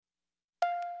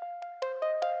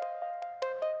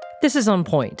This is On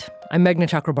Point. I'm Meghna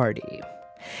Chakrabarti.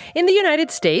 In the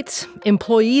United States,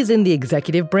 employees in the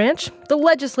executive branch, the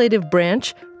legislative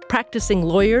branch, practicing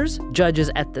lawyers,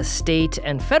 judges at the state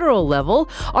and federal level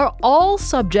are all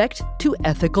subject to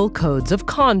ethical codes of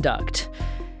conduct.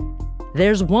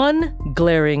 There's one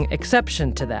glaring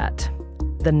exception to that: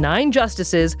 the 9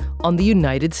 justices on the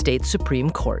United States Supreme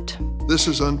Court. This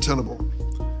is untenable.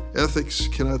 Ethics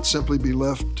cannot simply be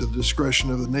left to the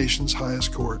discretion of the nation's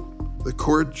highest court. The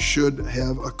court should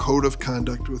have a code of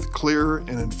conduct with clear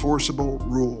and enforceable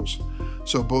rules,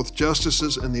 so both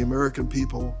justices and the American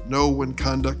people know when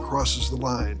conduct crosses the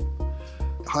line.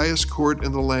 The highest court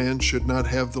in the land should not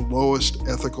have the lowest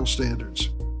ethical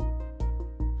standards.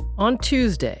 On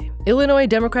Tuesday, Illinois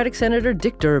Democratic Senator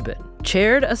Dick Durbin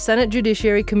chaired a Senate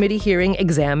Judiciary Committee hearing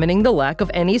examining the lack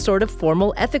of any sort of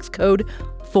formal ethics code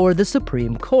for the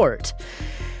Supreme Court.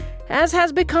 As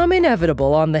has become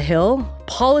inevitable on the Hill,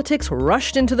 politics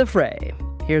rushed into the fray.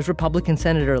 Here's Republican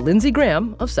Senator Lindsey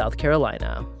Graham of South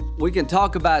Carolina. We can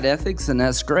talk about ethics, and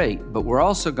that's great, but we're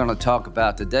also going to talk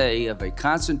about today of a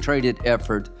concentrated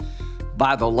effort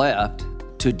by the left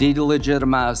to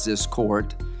delegitimize this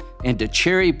court and to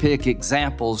cherry-pick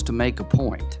examples to make a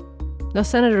point. Now,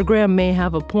 Senator Graham may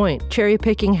have a point.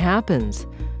 Cherry-picking happens.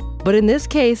 But in this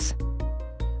case,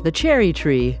 the cherry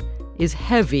tree is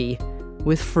heavy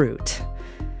with fruit.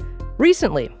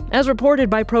 Recently, as reported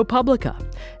by ProPublica,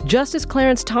 Justice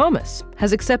Clarence Thomas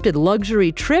has accepted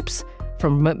luxury trips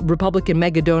from Republican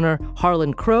megadonor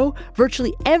Harlan Crow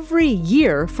virtually every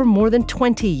year for more than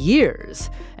 20 years.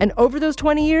 And over those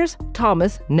 20 years,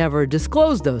 Thomas never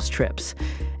disclosed those trips.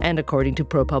 And according to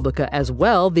ProPublica as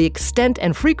well, the extent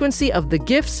and frequency of the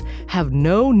gifts have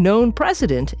no known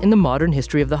precedent in the modern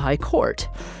history of the High Court.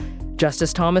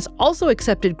 Justice Thomas also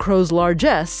accepted Crow's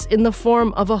largesse in the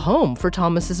form of a home for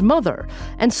Thomas's mother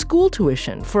and school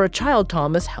tuition for a child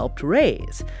Thomas helped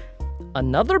raise.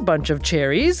 Another bunch of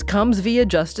cherries comes via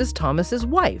Justice Thomas's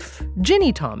wife,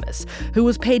 Ginny Thomas, who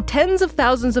was paid tens of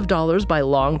thousands of dollars by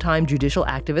longtime judicial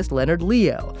activist Leonard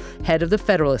Leo, head of the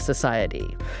Federalist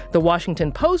Society. The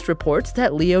Washington Post reports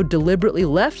that Leo deliberately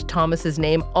left Thomas's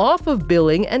name off of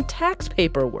billing and tax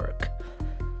paperwork.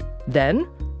 Then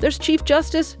there's Chief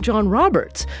Justice John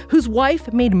Roberts, whose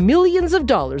wife made millions of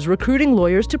dollars recruiting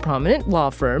lawyers to prominent law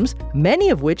firms,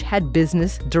 many of which had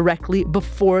business directly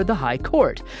before the High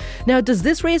Court. Now, does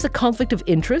this raise a conflict of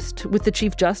interest with the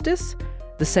Chief Justice?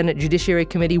 The Senate Judiciary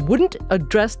Committee wouldn't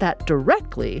address that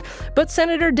directly, but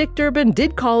Senator Dick Durbin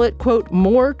did call it, quote,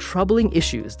 more troubling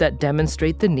issues that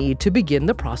demonstrate the need to begin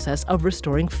the process of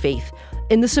restoring faith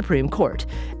in the Supreme Court,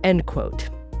 end quote.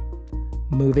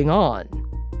 Moving on.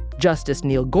 Justice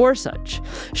Neil Gorsuch.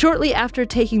 Shortly after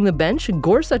taking the bench,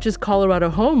 Gorsuch's Colorado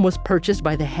home was purchased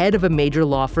by the head of a major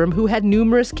law firm who had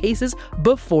numerous cases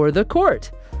before the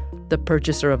court. The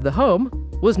purchaser of the home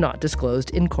was not disclosed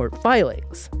in court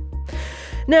filings.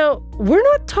 Now, we're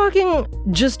not talking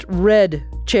just red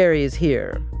cherries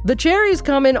here. The cherries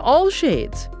come in all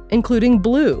shades, including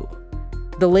blue.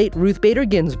 The late Ruth Bader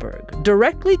Ginsburg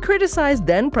directly criticized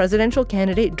then presidential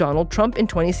candidate Donald Trump in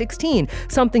 2016,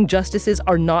 something justices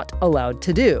are not allowed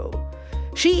to do.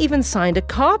 She even signed a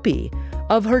copy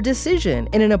of her decision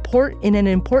in an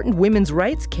important women's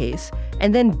rights case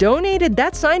and then donated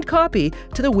that signed copy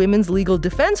to the Women's Legal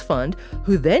Defense Fund,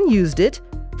 who then used it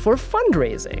for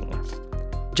fundraising.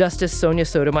 Justice Sonia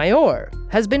Sotomayor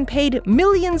has been paid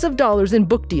millions of dollars in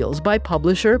book deals by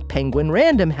publisher Penguin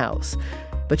Random House.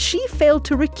 But she failed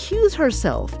to recuse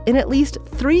herself in at least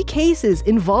 3 cases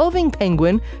involving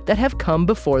Penguin that have come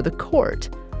before the court.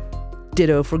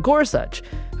 Ditto for Gorsuch,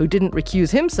 who didn't recuse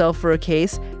himself for a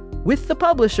case with the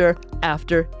publisher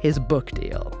after his book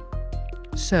deal.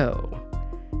 So,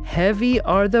 heavy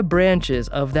are the branches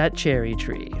of that cherry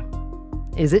tree.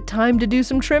 Is it time to do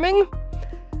some trimming?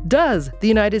 Does the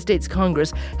United States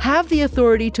Congress have the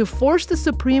authority to force the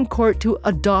Supreme Court to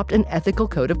adopt an ethical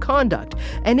code of conduct?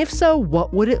 And if so,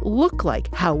 what would it look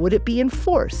like? How would it be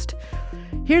enforced?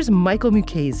 Here's Michael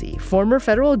Mukasey, former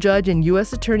federal judge and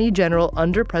U.S. Attorney General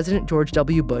under President George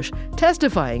W. Bush,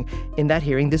 testifying in that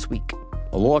hearing this week.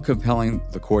 A law compelling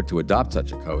the court to adopt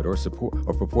such a code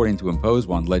or purporting to impose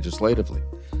one legislatively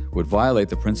would violate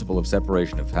the principle of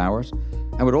separation of powers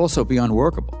and would also be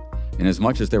unworkable,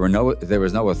 inasmuch as there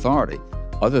is no authority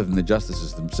other than the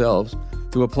justices themselves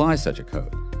to apply such a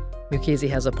code. Mukasey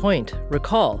has a point.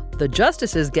 Recall, the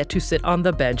justices get to sit on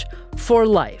the bench for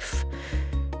life.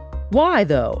 Why,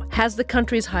 though, has the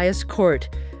country's highest court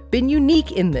been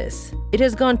unique in this? It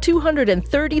has gone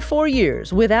 234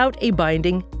 years without a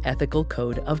binding ethical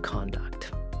code of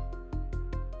conduct.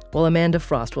 Well, Amanda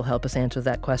Frost will help us answer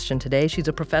that question today. She's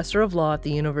a professor of law at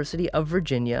the University of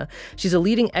Virginia. She's a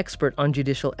leading expert on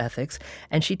judicial ethics,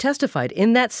 and she testified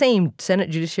in that same Senate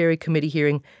Judiciary Committee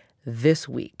hearing this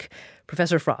week.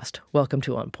 Professor Frost, welcome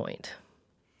to On Point.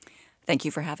 Thank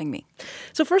you for having me.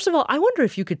 So first of all, I wonder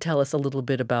if you could tell us a little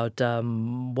bit about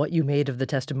what you made of the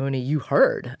testimony you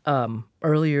heard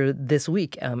earlier this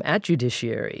week at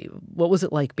Judiciary. What was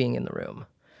it like being in the room?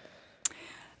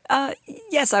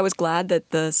 Yes, I was glad that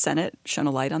the Senate shone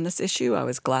a light on this issue. I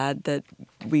was glad that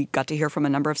we got to hear from a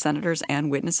number of senators and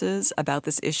witnesses about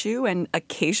this issue. And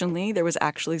occasionally there was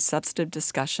actually substantive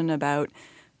discussion about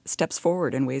steps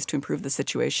forward and ways to improve the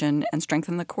situation and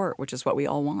strengthen the court, which is what we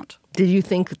all want. Did you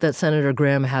think that Senator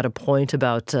Graham had a point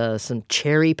about some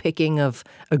cherry picking of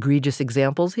egregious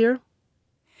examples here?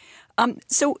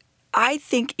 So I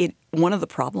think one of the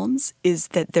problems is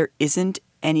that there isn't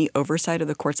any oversight of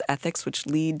the court's ethics, which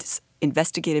leads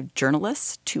investigative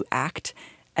journalists to act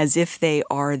as if they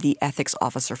are the ethics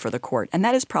officer for the court. And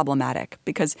that is problematic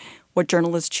because what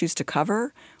journalists choose to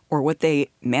cover or what they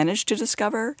manage to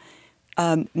discover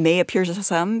may appear to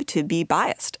some to be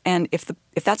biased. And if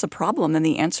that's a problem, then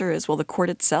the answer is, well, the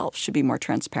court itself should be more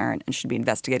transparent and should be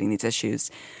investigating these issues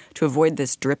to avoid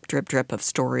this drip, drip, drip of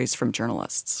stories from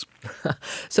journalists.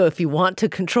 So if you want to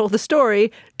control the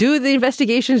story, do the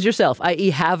investigations yourself, i.e.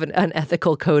 have an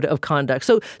ethical code of conduct.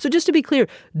 So just to be clear,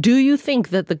 do you think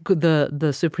that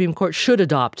the Supreme Court should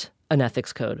adopt an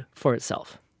ethics code for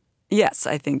itself? Yes,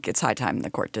 I think it's high time the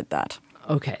court did that.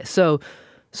 Okay, so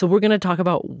we're going to talk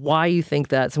about why you think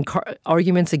that, some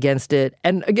arguments against it.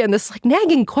 And again, this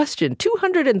nagging question,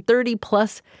 230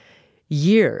 plus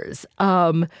years.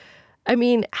 I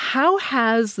mean, how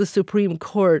has the Supreme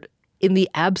Court, in the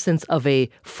absence of a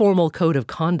formal code of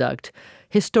conduct,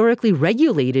 historically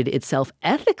regulated itself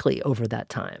ethically over that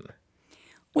time?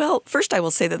 Well, first I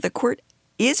will say that the court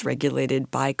is regulated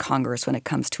by Congress when it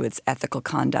comes to its ethical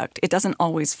conduct. It doesn't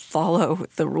always follow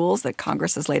the rules that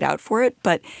Congress has laid out for it,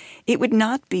 but it would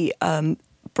not be a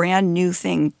brand new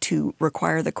thing to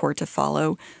require the court to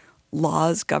follow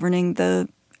laws governing the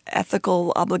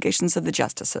ethical obligations of the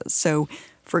justices. So,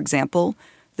 for example,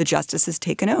 the justices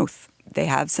take an oath. They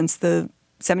have since the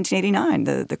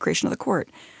 1789, the creation of the court,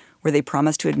 where they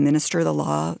promise to administer the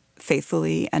law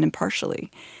faithfully and impartially.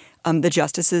 The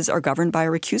justices are governed by a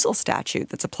recusal statute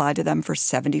that's applied to them for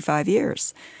 75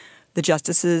 years. The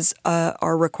justices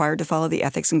are required to follow the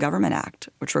Ethics in Government Act,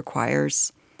 which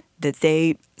requires that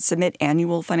they submit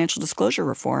annual financial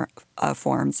disclosure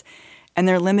forms, and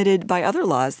they're limited by other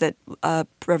laws that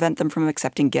prevent them from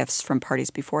accepting gifts from parties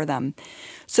before them.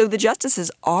 So the justices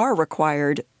are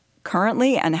required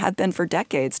currently and have been for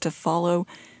decades to follow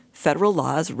federal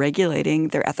laws regulating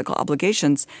their ethical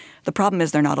obligations. The problem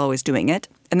is they're not always doing it.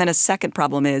 And then a second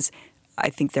problem is I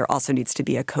think there also needs to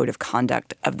be a code of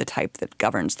conduct of the type that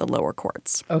governs the lower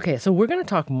courts. Okay, so we're going to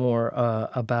talk more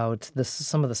about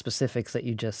some of the specifics that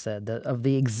you just said,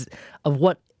 of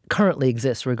what currently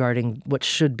exists regarding what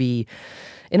should be,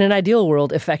 in an ideal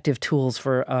world, effective tools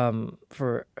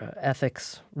for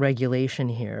ethics regulation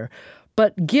here.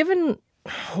 But given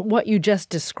what you just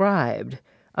described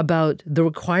about the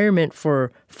requirement for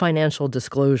financial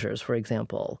disclosures, for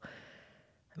example,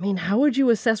 I mean, how would you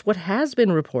assess what has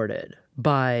been reported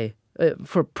by,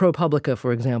 for ProPublica,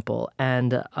 for example,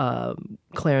 and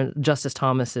Justice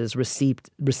Thomas's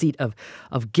receipt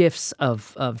of gifts,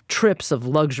 of trips, of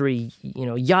luxury,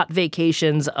 yacht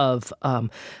vacations, of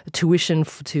tuition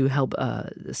to help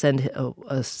send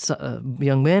a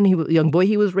young boy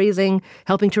he was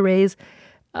helping to raise?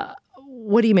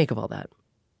 What do you make of all that?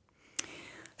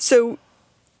 So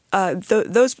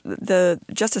the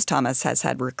Justice Thomas has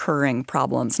had recurring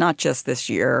problems, not just this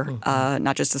year,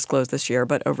 not just disclosed this year,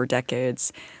 but over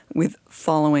decades, with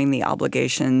following the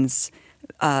obligations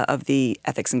of the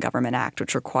Ethics in Government Act,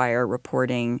 which require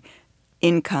reporting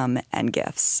income and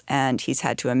gifts. And he's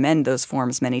had to amend those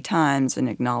forms many times and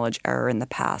acknowledge error in the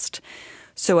past.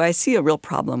 So I see a real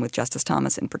problem with Justice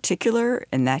Thomas in particular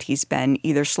in that he's been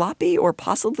either sloppy or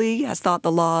possibly has thought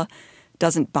the law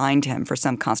doesn't bind him for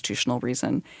some constitutional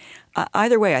reason.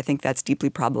 Either way, I think that's deeply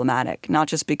problematic, not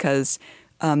just because,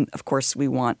 of course, we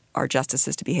want our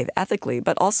justices to behave ethically,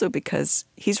 but also because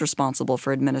he's responsible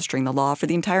for administering the law for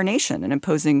the entire nation and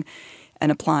imposing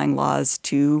and applying laws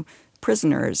to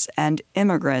prisoners and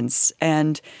immigrants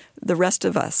and the rest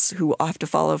of us who have to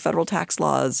follow federal tax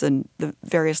laws and the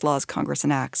various laws Congress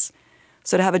enacts.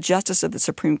 So to have a justice of the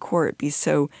Supreme Court be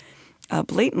so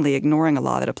blatantly ignoring a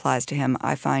law that applies to him,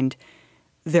 I find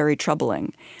very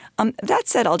troubling. That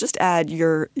said, I'll just add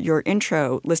your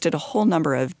intro listed a whole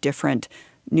number of different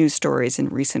news stories in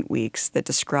recent weeks that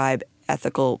describe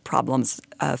ethical problems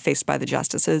faced by the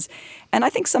justices. And I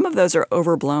think some of those are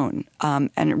overblown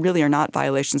and really are not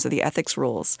violations of the ethics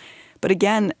rules. But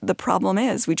again, the problem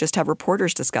is we just have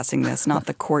reporters discussing this, not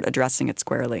the court addressing it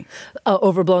squarely.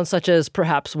 Overblown, such as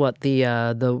perhaps what the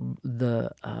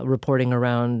reporting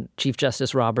around Chief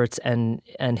Justice Roberts and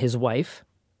his wife.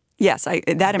 Yes, that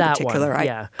in particular. One,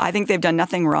 yeah. I think they've done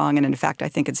nothing wrong. And in fact, I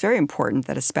think it's very important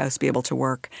that a spouse be able to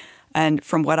work. And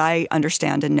from what I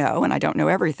understand and know, and I don't know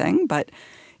everything, but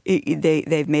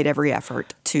they've made every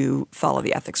effort to follow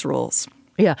the ethics rules.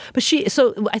 Yeah, but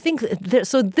I think,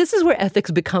 so this is where ethics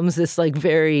becomes this like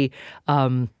very,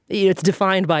 it's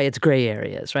defined by its gray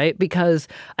areas, right? Because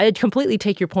I completely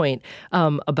take your point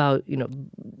about,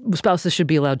 spouses should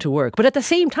be allowed to work. But at the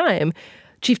same time,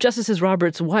 Chief Justice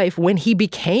Roberts' wife, when he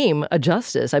became a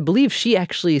justice, I believe she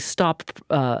actually stopped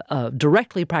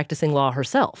directly practicing law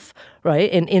herself,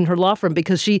 right? In her law firm,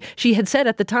 because she had said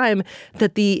at the time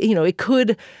that it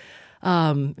could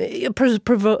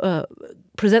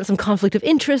present some conflict of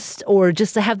interest or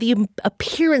just to have the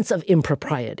appearance of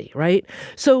impropriety, right?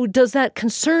 So does that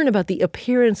concern about the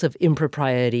appearance of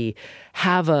impropriety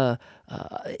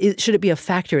should it be a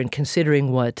factor in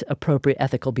considering what appropriate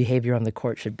ethical behavior on the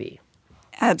court should be?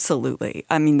 Absolutely.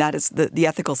 I mean, that is the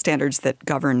ethical standards that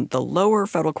govern the lower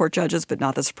federal court judges, but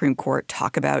not the Supreme Court,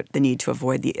 talk about the need to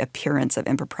avoid the appearance of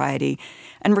impropriety.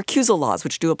 And recusal laws,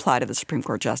 which do apply to the Supreme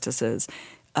Court justices,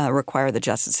 require the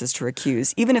justices to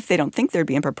recuse, even if they don't think there'd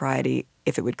be impropriety,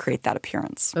 if it would create that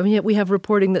appearance. I mean, yet we have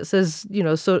reporting that says,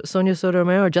 Sonia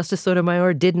Sotomayor, Justice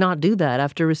Sotomayor, did not do that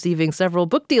after receiving several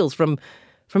book deals from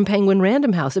Penguin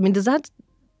Random House. I mean, does that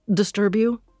disturb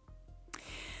you?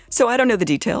 So I don't know the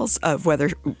details of whether,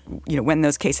 when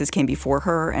those cases came before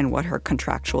her and what her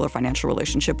contractual or financial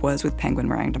relationship was with Penguin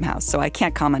Random House. So I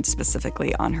can't comment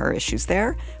specifically on her issues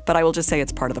there, but I will just say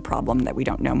it's part of the problem that we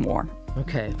don't know more.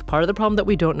 Okay, part of the problem that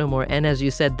we don't know more. And as you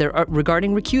said,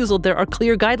 regarding recusal, there are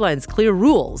clear guidelines, clear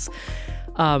rules.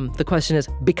 The question is,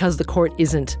 because the court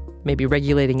isn't maybe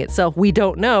regulating itself, we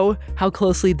don't know how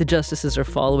closely the justices are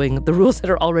following the rules that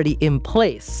are already in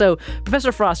place. So,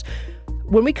 Professor Frost,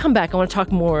 when we come back, I want to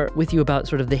talk more with you about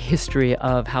sort of the history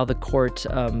of how the court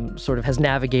sort of has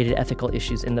navigated ethical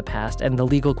issues in the past and the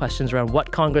legal questions around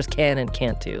what Congress can and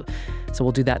can't do. So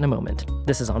we'll do that in a moment.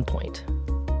 This is On Point.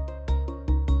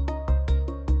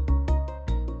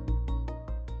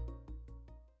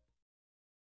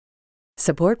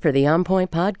 Support for the On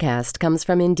Point podcast comes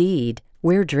from Indeed.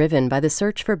 We're driven by the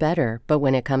search for better, but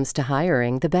when it comes to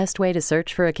hiring, the best way to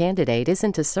search for a candidate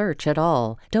isn't to search at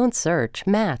all. Don't search,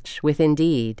 match with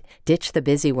Indeed. Ditch the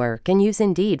busy work and use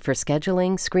Indeed for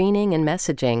scheduling, screening, and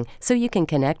messaging so you can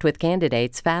connect with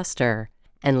candidates faster.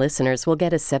 And listeners will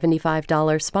get a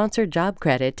 $75 sponsored job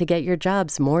credit to get your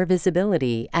jobs more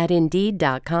visibility at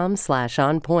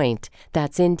Indeed.com/onpoint.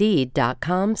 That's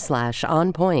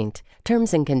Indeed.com/onpoint.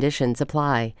 Terms and conditions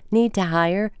apply. Need to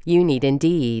hire? You need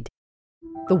Indeed.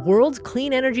 The world's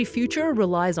clean energy future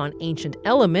relies on ancient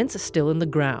elements still in the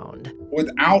ground.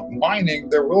 Without mining,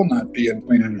 there will not be a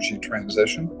clean energy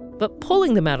transition. But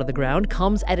pulling them out of the ground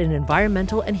comes at an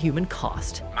environmental and human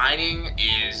cost. Mining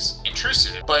is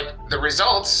intrusive, but the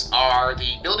results are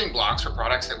the building blocks for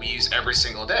products that we use every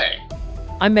single day.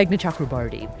 I'm Meghna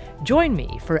Chakrabarti. Join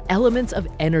me for Elements of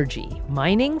Energy,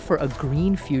 Mining for a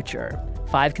Green Future.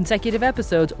 5 consecutive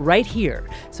episodes right here,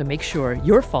 so make sure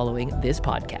you're following this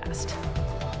podcast.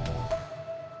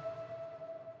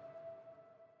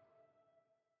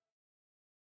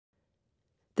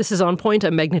 This is On Point.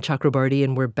 I'm Meghna Chakrabarti,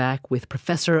 and we're back with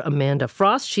Professor Amanda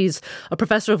Frost. She's a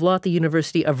professor of law at the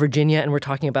University of Virginia, and we're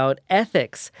talking about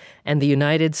ethics and the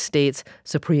United States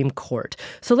Supreme Court.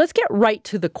 So let's get right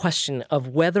to the question of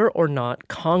whether or not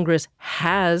Congress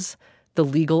has the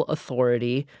legal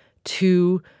authority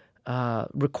to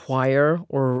require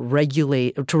or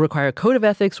regulate, or to require a code of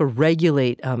ethics or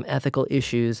regulate ethical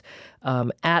issues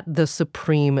at the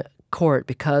Supreme Court,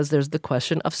 because there's the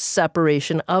question of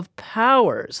separation of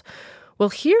powers. Well,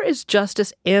 here is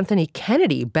Justice Anthony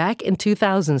Kennedy back in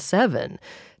 2007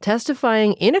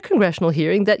 testifying in a congressional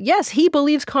hearing that, yes, he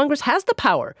believes Congress has the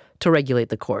power to regulate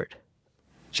the court.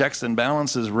 Checks and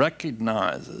Balances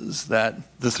recognizes that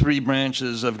the 3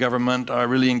 branches of government are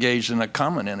really engaged in a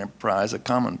common enterprise, a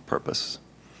common purpose.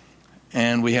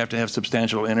 And we have to have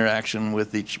substantial interaction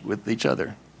with each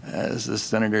other. As the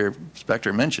Senator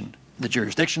Specter mentioned, the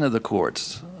jurisdiction of the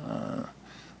courts,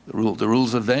 the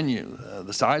rules of venue,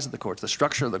 the size of the courts, the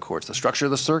structure of the courts, the structure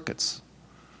of the circuits,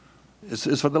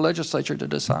 is for the legislature to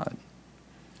decide.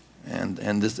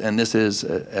 And this is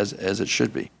as it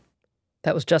should be.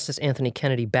 That was Justice Anthony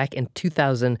Kennedy back in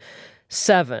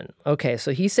 2007. Okay,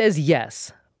 so he says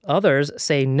yes, Others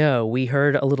say no. We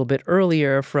heard a little bit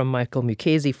earlier from Michael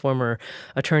Mukasey, former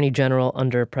Attorney General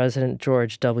under President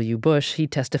George W. Bush. He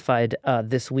testified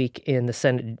this week in the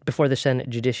Senate before the Senate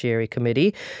Judiciary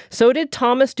Committee. So did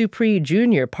Thomas Dupree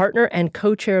Jr., partner and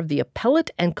co-chair of the Appellate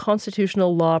and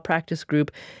Constitutional Law Practice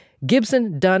Group,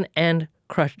 Gibson, Dunn, and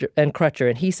Crutcher.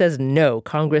 And he says no,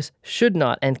 Congress should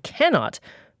not and cannot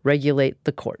regulate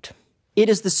the court. It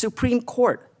is the Supreme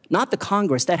Court, not the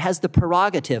Congress, that has the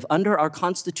prerogative under our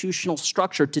constitutional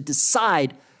structure to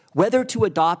decide whether to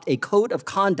adopt a code of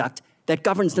conduct that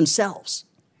governs themselves.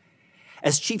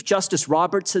 As Chief Justice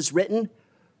Roberts has written,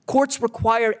 courts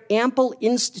require ample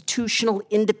institutional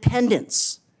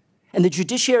independence, and the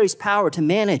judiciary's power to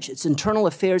manage its internal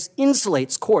affairs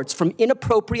insulates courts from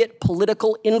inappropriate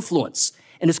political influence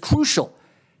and is crucial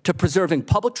to preserving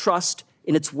public trust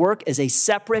in its work as a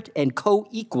separate and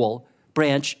co-equal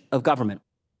branch of government.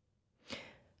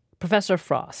 Professor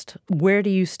Frost, where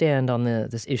do you stand on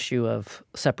this issue of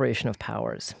separation of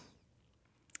powers?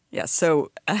 Yes,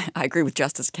 so I agree with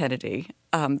Justice Kennedy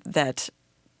that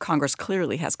Congress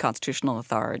clearly has constitutional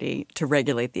authority to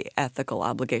regulate the ethical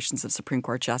obligations of Supreme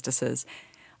Court justices.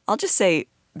 I'll just say,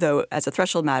 though, as a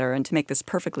threshold matter, and to make this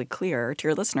perfectly clear to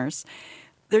your listeners,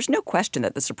 there's no question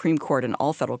that the Supreme Court and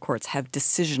all federal courts have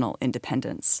decisional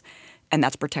independence, and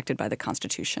that's protected by the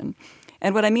Constitution.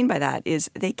 And what I mean by that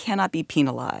is they cannot be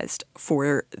penalized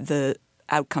for the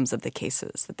outcomes of the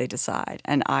cases that they decide.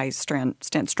 And I stand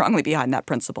strongly behind that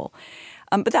principle.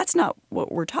 But that's not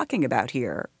what we're talking about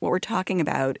here. What we're talking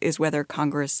about is whether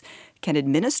Congress can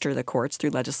administer the courts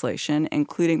through legislation,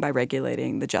 including by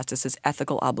regulating the justices'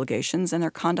 ethical obligations and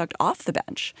their conduct off the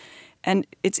bench. And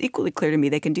it's equally clear to me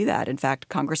they can do that. In fact,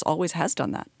 Congress always has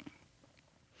done that.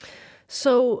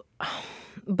 So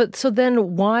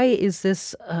then why is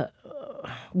this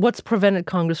what's prevented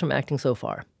Congress from acting so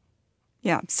far?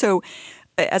 Yeah. So,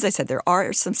 as I said, there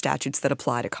are some statutes that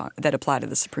apply to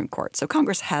the Supreme Court. So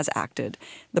Congress has acted.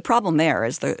 The problem there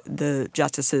is the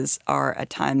justices are at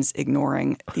times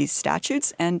ignoring these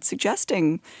statutes and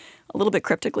suggesting, a little bit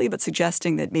cryptically, but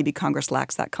suggesting that maybe Congress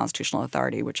lacks that constitutional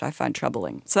authority, which I find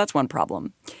troubling. So that's one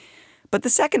problem. But the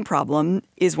second problem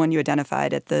is one you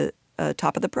identified at the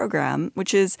top of the program,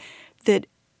 which is that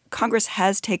Congress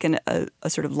has taken a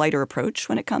sort of lighter approach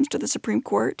when it comes to the Supreme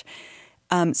Court.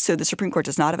 So the Supreme Court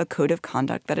does not have a code of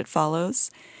conduct that it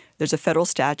follows. There's a federal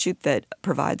statute that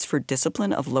provides for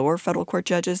discipline of lower federal court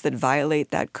judges that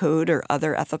violate that code or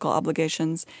other ethical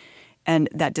obligations. And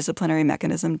that disciplinary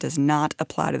mechanism does not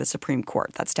apply to the Supreme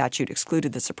Court. That statute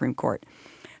excluded the Supreme Court.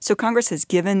 So Congress has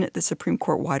given the Supreme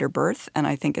Court wider berth, and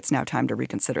I think it's now time to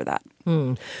reconsider that.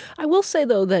 I will say,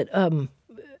 though, that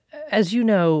as you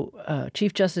know,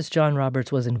 Chief Justice John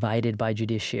Roberts was invited by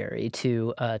judiciary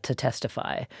to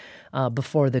testify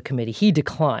before the committee. He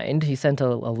declined. He sent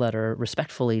a letter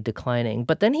respectfully declining.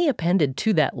 But then he appended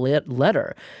to that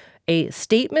letter a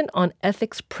statement on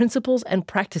ethics principles and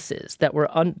practices that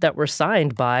were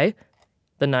signed by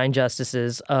the 9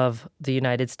 justices of the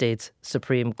United States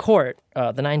Supreme Court,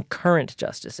 the 9 current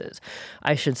justices,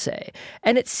 I should say.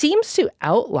 And it seems to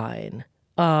outline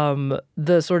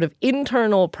the sort of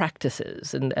internal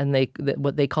practices and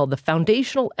what they call the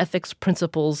foundational ethics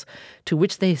principles to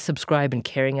which they subscribe in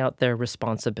carrying out their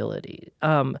responsibility.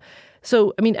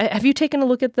 So, I mean, have you taken a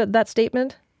look at that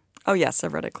statement? Oh, yes,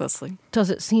 I've read it closely.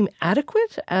 Does it seem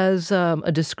adequate as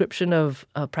a description of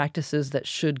practices that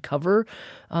should cover,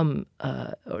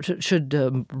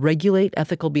 should regulate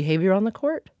ethical behavior on the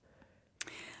court?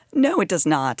 No, it does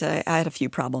not. I had a few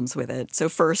problems with it. So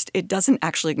first, it doesn't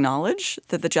actually acknowledge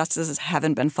that the justices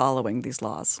haven't been following these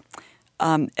laws.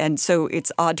 And so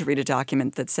it's odd to read a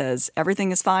document that says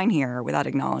everything is fine here without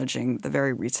acknowledging the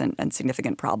very recent and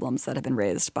significant problems that have been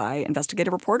raised by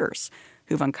investigative reporters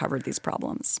who've uncovered these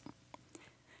problems.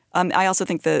 I also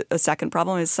think the second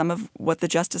problem is some of what the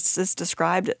justices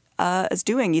described as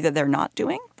doing. Either they're not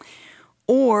doing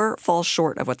or fall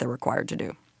short of what they're required to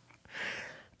do.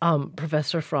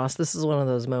 Professor Frost, this is one of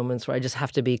those moments where I just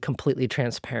have to be completely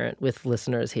transparent with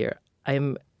listeners here.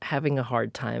 I'm having a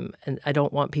hard time, and I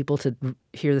don't want people to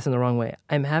hear this in the wrong way.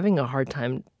 I'm having a hard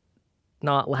time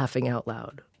not laughing out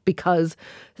loud because,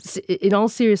 in all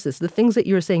seriousness, the things that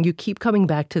you're saying, you keep coming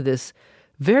back to this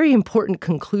very important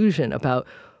conclusion about,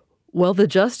 well, the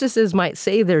justices might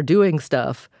say they're doing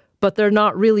stuff, but they're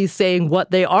not really saying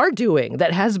what they are doing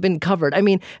that has been covered. I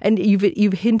mean, and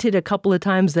you've hinted a couple of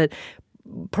times that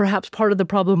perhaps part of the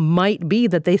problem might be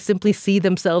that they simply see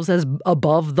themselves as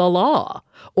above the law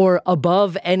or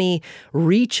above any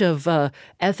reach of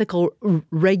ethical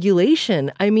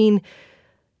regulation. I mean,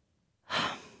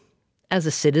 as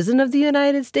a citizen of the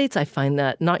United States, I find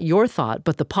that not your thought,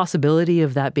 but the possibility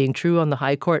of that being true on the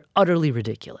high court utterly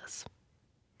ridiculous.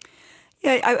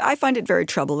 Yeah, I find it very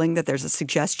troubling that there's a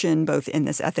suggestion both in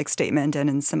this ethics statement and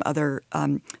in some other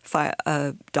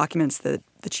documents that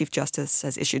the Chief Justice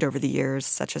has issued over the years,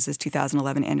 such as his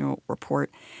 2011 annual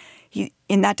report.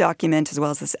 In that document, as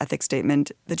well as this ethics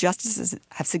statement, the justices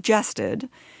have suggested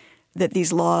that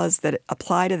these laws that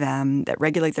apply to them, that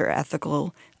regulate their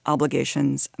ethical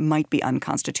obligations, might be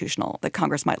unconstitutional, that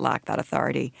Congress might lack that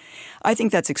authority. I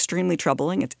think that's extremely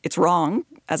troubling. It's wrong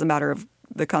as a matter of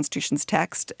the Constitution's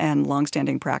text and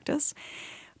longstanding practice.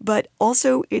 But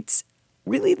also it's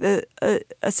really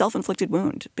a self-inflicted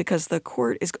wound, because the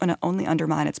court is going to only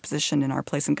undermine its position in our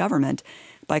place in government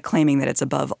by claiming that it's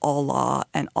above all law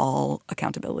and all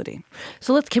accountability.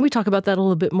 So can we talk about that a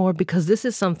little bit more? Because this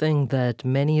is something that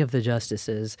many of the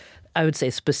justices, I would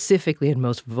say specifically and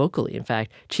most vocally, in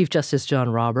fact, Chief Justice John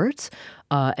Roberts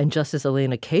and Justice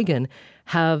Elena Kagan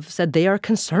have said they are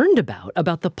concerned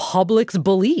about the public's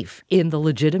belief in the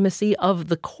legitimacy of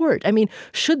the court. I mean,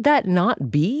 should that not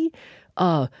be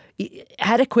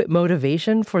adequate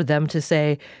motivation for them to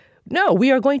say, no, we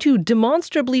are going to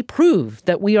demonstrably prove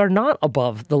that we are not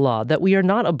above the law, that we are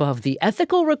not above the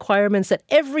ethical requirements that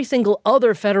every single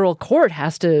other federal court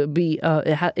has to be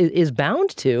is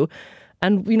bound to,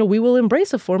 and we will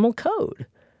embrace a formal code.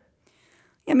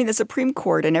 I mean, the Supreme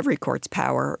Court and every court's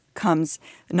power comes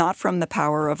not from the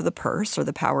power of the purse or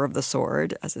the power of the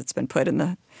sword, as it's been put in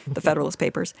the Federalist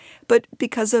Papers, but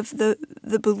because of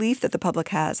the belief that the public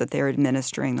has that they're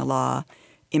administering the law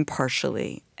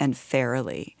impartially and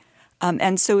fairly.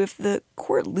 And so if the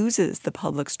court loses the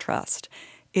public's trust,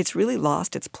 it's really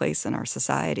lost its place in our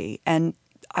society. And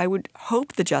I would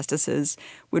hope the justices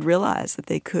would realize that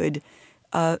they could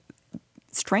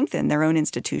strengthen their own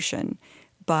institution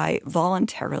by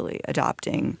voluntarily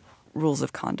adopting rules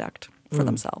of conduct for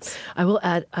themselves. I will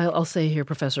add, I'll say here,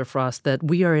 Professor Frost, that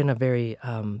we are in a very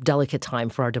delicate time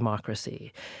for our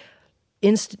democracy.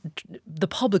 The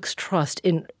public's trust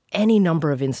in any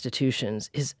number of institutions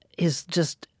is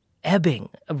just ebbing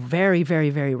very,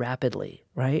 very, very rapidly,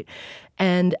 right?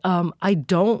 And I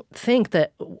don't think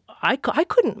that I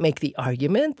couldn't make the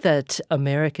argument that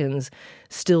Americans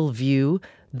still view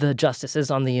the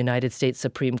justices on the United States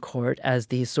Supreme Court as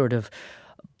these sort of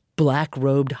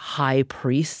black-robed high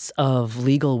priests of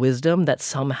legal wisdom that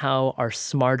somehow are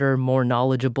smarter, more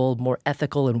knowledgeable, more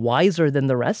ethical, and wiser than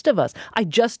the rest of us. I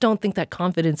just don't think that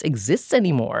confidence exists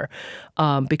anymore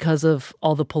because of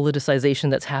all the politicization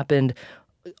that's happened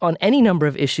on any number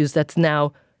of issues that's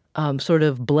now sort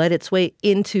of bled its way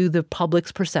into the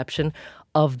public's perception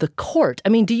of the court. I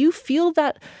mean, do you feel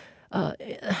that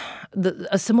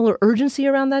a similar urgency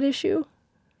around that issue?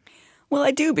 Well,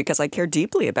 I do, because I care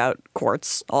deeply about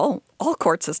courts, all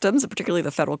court systems, particularly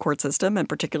the federal court system and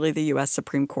particularly the U.S.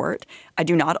 Supreme Court. I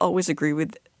do not always agree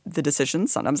with the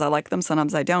decisions. Sometimes I like them,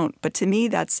 sometimes I don't. But to me,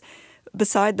 that's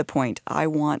beside the point. I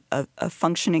want a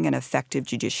functioning and effective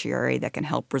judiciary that can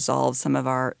help resolve some of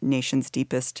our nation's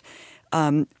deepest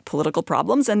political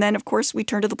problems. And then, of course, we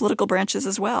turn to the political branches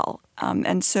as well.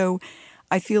 And so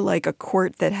I feel like a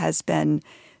court that has been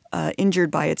injured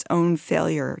by its own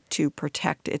failure to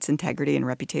protect its integrity and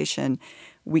reputation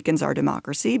weakens our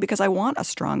democracy, because I want a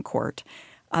strong court.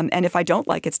 And if I don't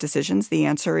like its decisions, the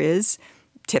answer is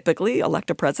typically elect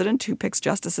a president who picks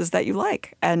justices that you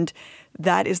like. And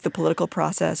that is the political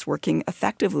process working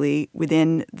effectively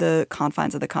within the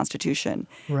confines of the Constitution.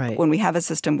 Right. When we have a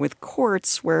system with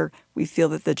courts where we feel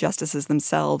that the justices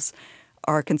themselves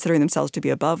are considering themselves to be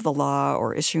above the law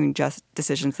or issuing just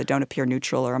decisions that don't appear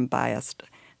neutral or unbiased,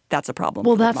 that's a problem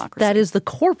for democracy. That is the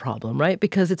core problem, right?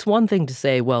 Because it's one thing to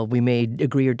say, well, we may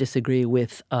agree or disagree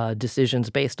with decisions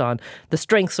based on the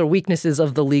strengths or weaknesses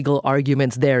of the legal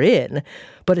arguments therein.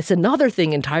 But it's another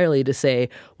thing entirely to say,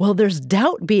 well, there's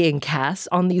doubt being cast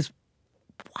on these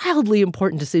wildly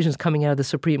important decisions coming out of the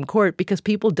Supreme Court because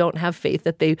people don't have faith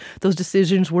that those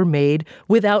decisions were made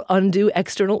without undue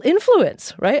external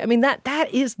influence, right? I mean, that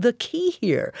is the key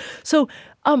here. So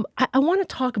I want to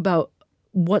talk about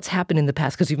what's happened in the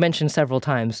past, because you've mentioned several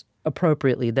times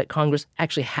appropriately that Congress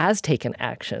actually has taken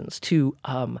actions to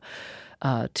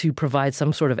provide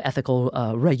some sort of ethical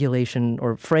regulation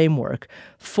or framework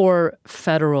for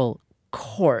federal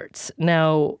courts.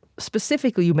 Now,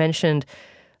 specifically, you mentioned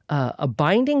a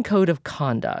binding code of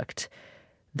conduct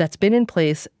that's been in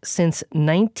place since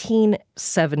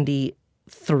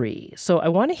 1973. So I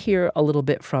want to hear a little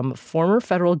bit from former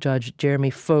federal judge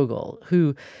Jeremy Fogel,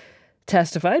 who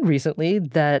testified recently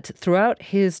that throughout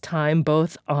his time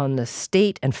both on the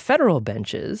state and federal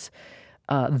benches,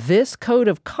 this code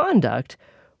of conduct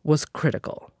was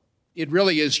critical. It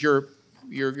really is your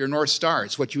North Star.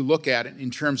 It's what you look at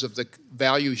in terms of the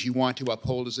values you want to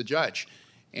uphold as a judge.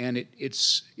 And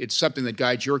it's something that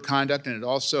guides your conduct, and it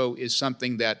also is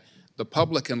something that the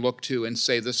public can look to and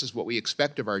say, this is what we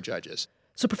expect of our judges.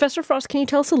 So, Professor Frost, can you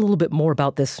tell us a little bit more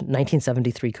about this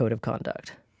 1973 Code of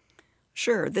Conduct?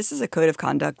 Sure. This is a code of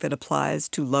conduct that applies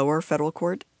to lower federal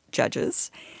court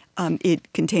judges.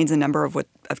 It contains a number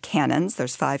of canons.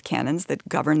 There's 5 canons that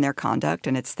govern their conduct,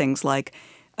 and it's things like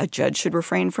a judge should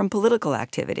refrain from political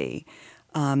activity,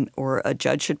 or a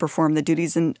judge should perform the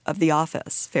duties of the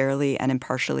office fairly and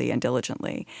impartially and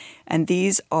diligently. And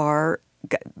these are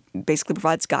basically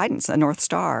provides guidance, a North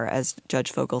Star, as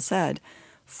Judge Fogel said,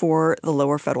 for the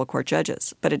lower federal court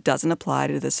judges. But it doesn't apply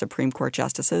to the Supreme Court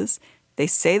justices. They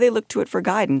say they look to it for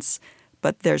guidance,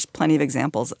 but there's plenty of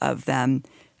examples of them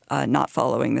not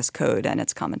following this code and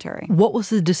its commentary. What was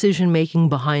the decision-making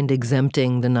behind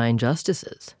exempting the 9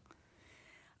 justices?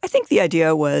 I think the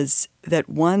idea was that,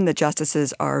 one, the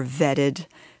justices are vetted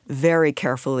very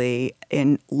carefully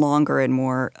in longer and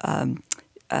more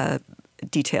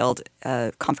detailed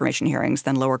confirmation hearings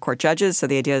than lower court judges. So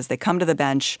the idea is they come to the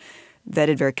bench,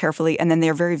 vetted very carefully, and then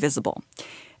they're very visible.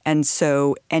 And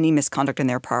so any misconduct on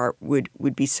their part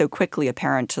would be so quickly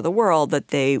apparent to the world that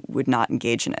they would not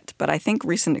engage in it. But I think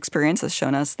recent experience has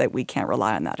shown us that we can't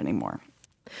rely on that anymore.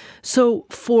 So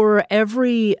for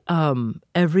every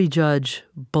judge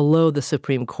below the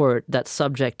Supreme Court that's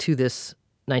subject to this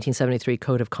 1973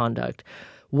 Code of Conduct,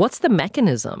 what's the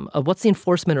mechanism? What's the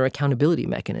enforcement or accountability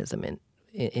mechanism in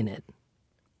it?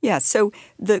 Yeah, so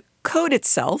the code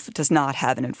itself does not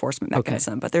have an enforcement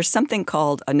mechanism, but there's something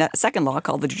called a second law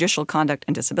called the Judicial Conduct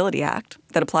and Disability Act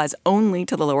that applies only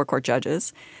to the lower court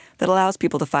judges, that allows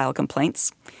people to file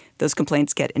complaints. Those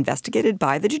complaints get investigated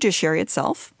by the judiciary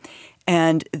itself,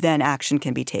 and then action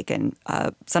can be taken,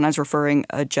 sometimes referring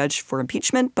a judge for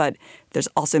impeachment, but there's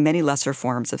also many lesser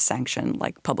forms of sanction,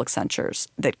 like public censures,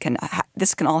 that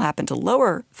this can all happen to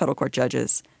lower federal court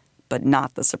judges, but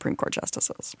not the Supreme Court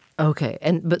justices. Okay.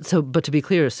 But to be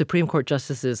clear, Supreme Court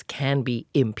justices can be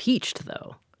impeached,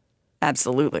 though.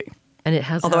 Absolutely. And it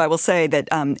has. Although I will say that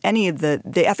any of the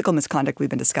ethical misconduct we've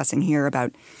been discussing here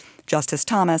about Justice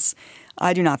Thomas,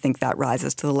 I do not think that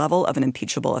rises to the level of an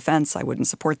impeachable offense. I wouldn't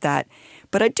support that.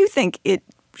 But I do think it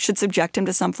should subject him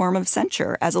to some form of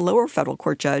censure, as a lower federal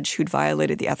court judge who'd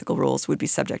violated the ethical rules would be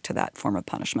subject to that form of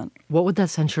punishment. What would that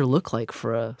censure look like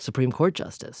for a Supreme Court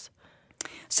justice?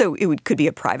 So it could be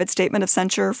a private statement of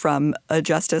censure from a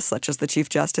justice, such as the Chief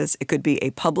Justice. It could be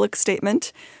a public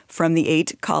statement from the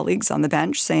 8 colleagues on the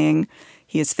bench saying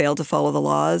he has failed to follow the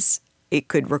laws. It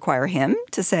could require him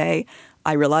to say,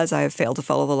 I realize I have failed to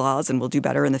follow the laws and will do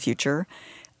better in the future.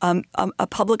 A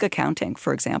public accounting,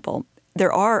 for example.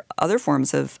 There are other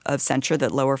forms of censure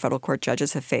that lower federal court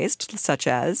judges have faced, such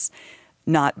as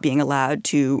not being allowed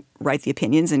to write the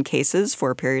opinions in cases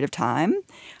for a period of time,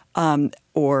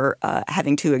 or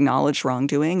having to acknowledge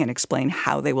wrongdoing and explain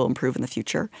how they will improve in the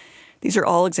future. These are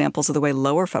all examples of the way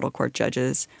lower federal court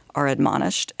judges are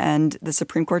admonished, and the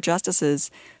Supreme Court justices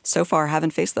so far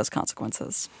haven't faced those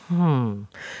consequences.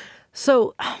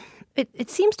 So it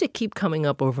seems to keep coming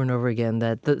up over and over again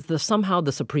that somehow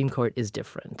the Supreme Court is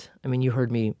different. I mean, you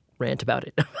heard me rant about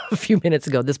it a few minutes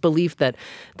ago. This belief that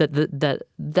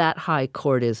high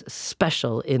court is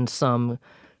special in some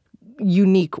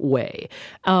unique way.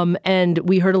 And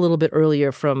we heard a little bit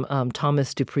earlier from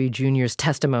Thomas Dupree Jr.'s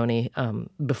testimony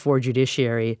before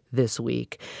judiciary this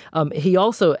week. He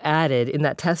also added in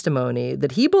that testimony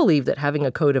that he believed that having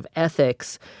a code of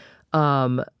ethics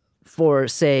for,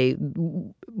 say,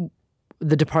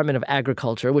 the Department of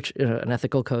Agriculture, which an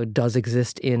ethical code does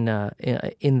exist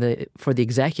for the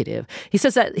executive. He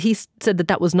said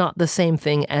that was not the same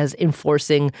thing as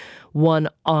enforcing one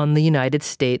on the United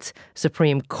States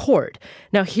Supreme Court.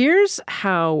 Now, here's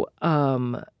how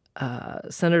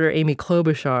Senator Amy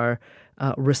Klobuchar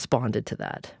responded to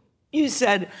that. You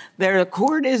said the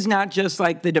court is not just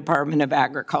like the Department of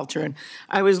Agriculture. And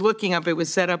I was looking up, it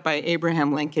was set up by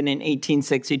Abraham Lincoln in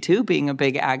 1862, being a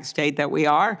big ag state that we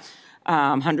are.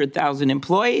 100,000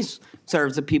 employees,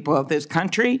 serves the people of this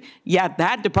country. Yet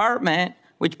that department,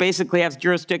 which basically has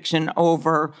jurisdiction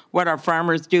over what our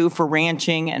farmers do for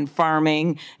ranching and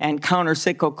farming and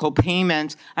counter-cyclical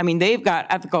payments, I mean, they've got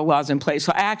ethical laws in place.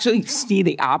 So I actually see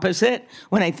the opposite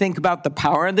when I think about the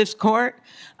power of this court.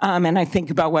 And I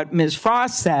think about what Ms.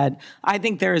 Frost said. I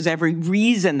think there is every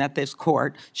reason that this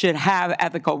court should have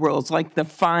ethical rules like the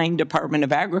fine Department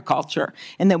of Agriculture,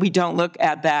 and that we don't look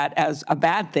at that as a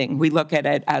bad thing. We look at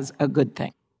it as a good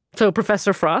thing. So,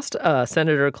 Professor Frost,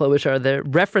 Senator Klobuchar, they're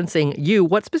referencing you.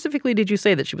 What specifically did you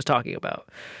say that she was talking about?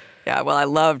 Yeah, well, I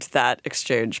loved that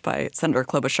exchange by Senator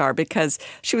Klobuchar because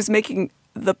she was making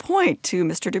the point to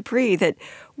Mr. Dupree that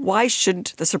why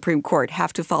shouldn't the Supreme Court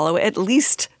have to follow at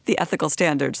least the ethical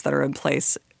standards that are in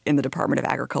place in the Department of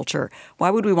Agriculture? Why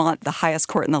would we want the highest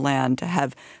court in the land to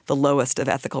have the lowest of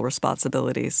ethical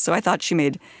responsibilities? So I thought she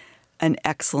made an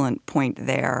excellent point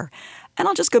there. And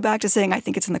I'll just go back to saying I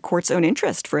think it's in the court's own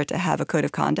interest for it to have a code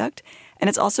of conduct. And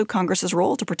it's also Congress's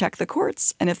role to protect the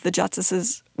courts. And if the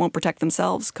justices won't protect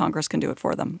themselves, Congress can do it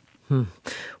for them.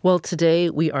 Well, today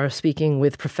we are speaking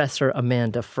with Professor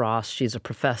Amanda Frost. She's a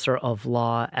professor of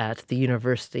law at the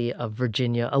University of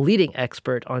Virginia, a leading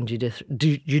expert on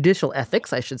judicial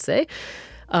ethics, I should say.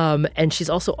 And she's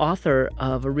also author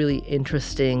of a really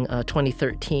interesting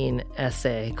 2013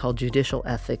 essay called Judicial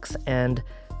Ethics and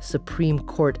Supreme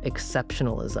Court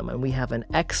Exceptionalism. And we have an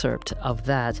excerpt of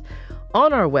that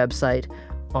on our website,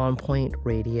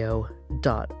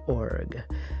 onpointradio.org.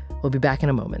 We'll be back in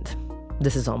a moment.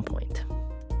 This is On Point.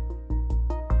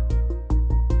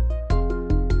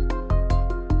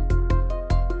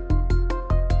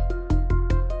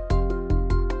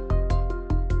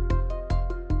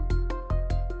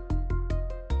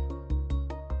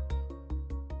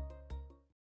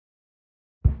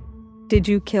 Did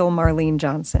you kill Marlene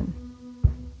Johnson?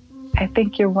 I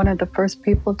think you're one of the first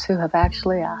people to have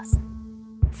actually asked.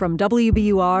 From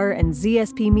WBUR and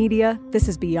ZSP Media, this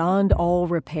is Beyond All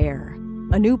Repair,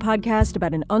 a new podcast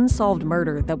about an unsolved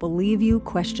murder that will leave you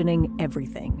questioning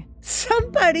everything.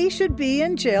 Somebody should be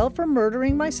in jail for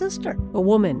murdering my sister. A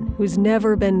woman who's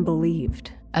never been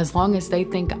believed. As long as they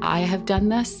think I have done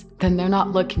this, then they're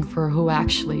not looking for who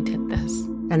actually did this.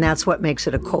 And that's what makes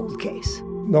it a cold case.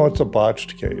 No, it's a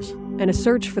botched case. And a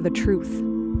search for the truth,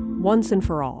 once and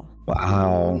for all.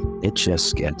 Wow, it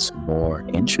just gets more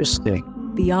interesting.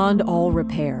 Beyond All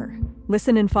Repair.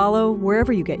 Listen and follow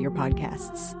wherever you get your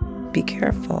podcasts. Be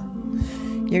careful.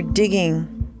 You're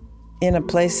digging in a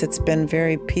place that's been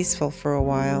very peaceful for a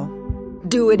while.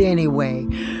 Do it anyway.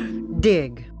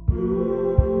 Dig.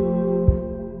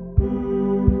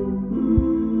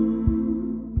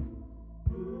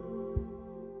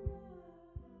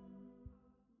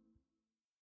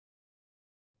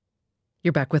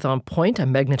 You're back with On Point.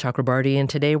 I'm Meghna Chakrabarti, and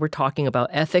today we're talking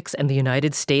about ethics and the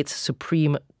United States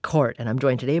Supreme Court. And I'm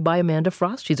joined today by Amanda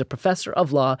Frost. She's a professor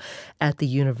of law at the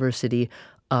University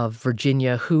of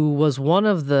Virginia, who was one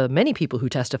of the many people who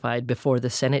testified before the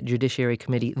Senate Judiciary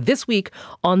Committee this week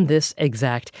on this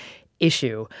exact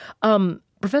issue.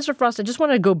 Professor Frost, I just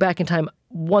want to go back in time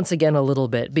once again a little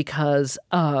bit, because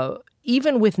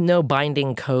even with no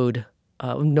binding code,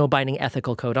 no binding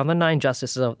ethical code on the 9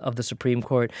 justices of the Supreme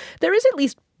Court, there is at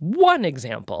least one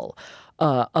example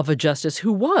of a justice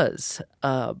who was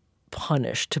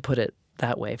punished, to put it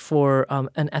that way, for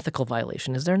an ethical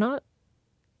violation. Is there not?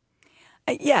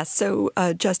 Yes. So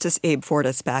Justice Abe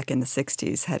Fortas back in the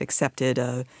 60s had accepted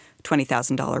a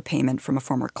 $20,000 payment from a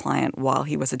former client while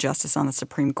he was a justice on the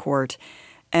Supreme Court.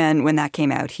 And when that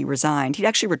came out, he resigned. He'd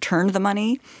actually returned the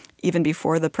money even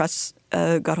before the press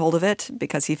got hold of it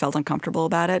because he felt uncomfortable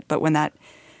about it. But when that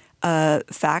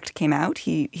fact came out,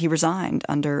 he resigned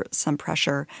under some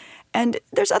pressure. And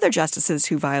there's other justices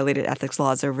who violated ethics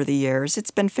laws over the years.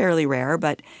 It's been fairly rare,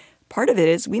 but part of it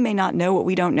is we may not know what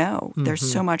we don't know. Mm-hmm. There's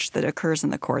so much that occurs in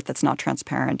the court that's not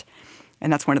transparent.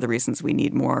 And that's one of the reasons we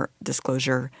need more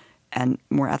disclosure and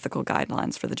more ethical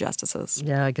guidelines for the justices.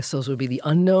 Yeah, I guess those would be the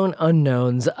unknown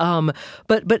unknowns.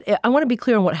 But I want to be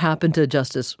clear on what happened to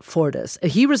Justice Fortas.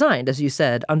 He resigned, as you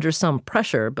said, under some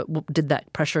pressure. But did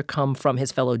that pressure come from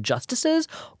his fellow justices,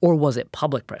 or was it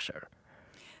public pressure?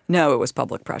 No, it was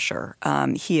public pressure.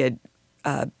 He'd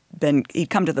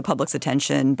come to the public's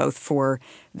attention both for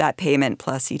that payment,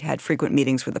 plus he'd had frequent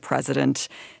meetings with the president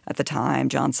at the time,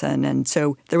 Johnson. And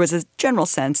so there was a general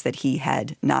sense that he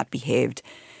had not behaved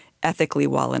ethically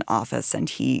while in office, and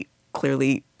he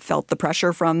clearly felt the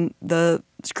pressure from the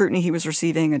scrutiny he was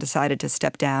receiving and decided to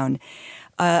step down.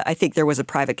 I think there was a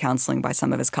private counseling by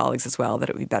some of his colleagues as well that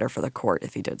it would be better for the court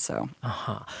if he did so.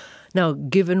 Uh-huh. Now,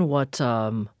 given what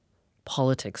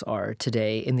politics are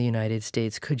today in the United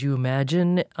States, could you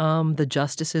imagine the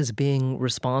justices being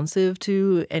responsive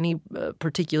to any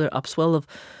particular upswell of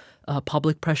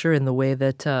public pressure in the way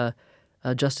that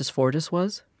Justice Fortas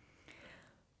was?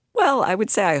 Well, I would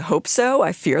say I hope so.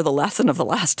 I fear the lesson of the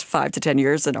last 5 to 10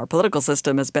 years in our political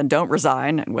system has been don't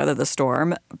resign and weather the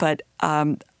storm. But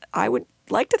I would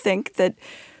like to think that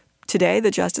today the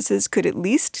justices could at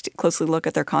least closely look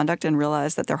at their conduct and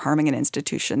realize that they're harming an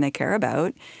institution they care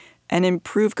about and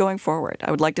improve going forward.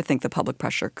 I would like to think the public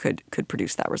pressure could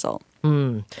produce that result.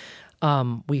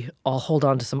 We all hold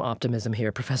on to some optimism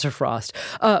here, Professor Frost.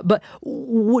 But I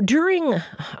want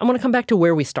to come back to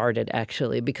where we started,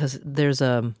 actually, because there is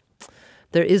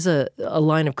a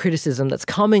line of criticism that's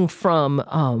coming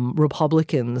from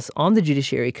Republicans on the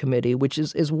Judiciary Committee, which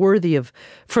is worthy of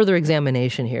further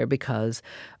examination here because,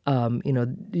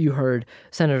 you heard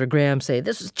Senator Graham say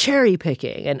this is cherry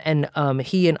picking. And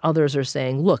he and others are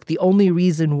saying, look, the only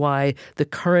reason why the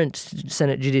current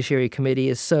Senate Judiciary Committee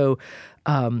is so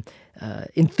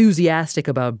enthusiastic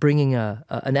about bringing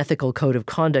an ethical code of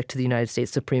conduct to the United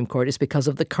States Supreme Court is because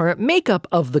of the current makeup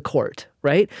of the court,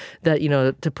 right? That,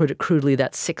 to put it crudely,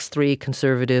 that 6-3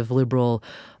 conservative liberal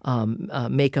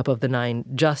makeup of the 9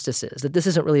 justices. That this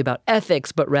isn't really about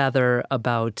ethics, but rather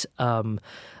about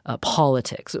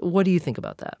politics. What do you think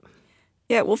about that?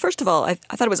 Yeah, well, first of all, I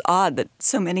thought it was odd that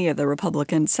so many of the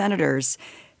Republican senators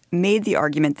made the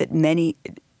argument that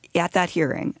at that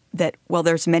hearing that, well,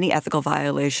 there's many ethical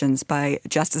violations by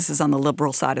justices on the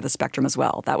liberal side of the spectrum as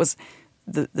well. That was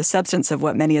the substance of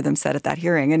what many of them said at that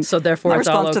hearing. And so therefore it's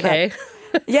all okay?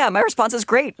 Yeah, my response is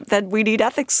great, that we need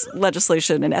ethics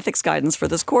legislation and ethics guidance for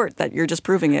this court, that you're just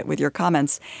proving it with your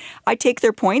comments. I take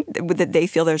their point that they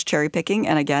feel there's cherry picking.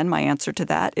 And again, my answer to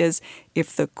that is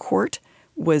if the court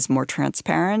was more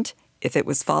transparent, if it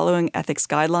was following ethics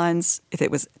guidelines, if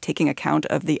it was taking account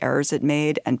of the errors it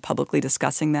made and publicly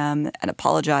discussing them and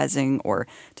apologizing or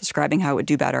describing how it would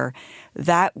do better,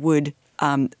 that would,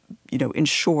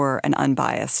 ensure an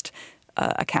unbiased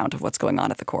account of what's going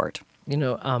on at the court.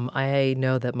 I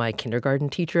know that my kindergarten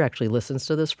teacher actually listens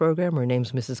to this program. Her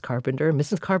name's Mrs. Carpenter.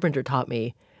 Mrs. Carpenter taught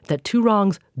me that 2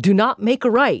 wrongs do not make a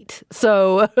right.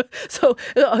 So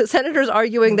senators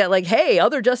arguing that, like, hey,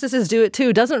 other justices do it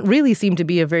too, doesn't really seem to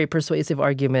be a very persuasive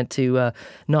argument to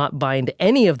not bind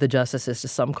any of the justices to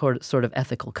some sort of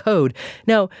ethical code.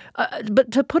 Now,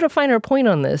 but to put a finer point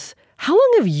on this, how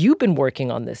long have you been working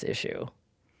on this issue?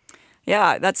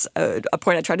 Yeah, that's a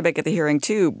point I tried to make at the hearing,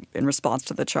 too, in response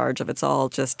to the charge of it's all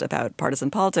just about partisan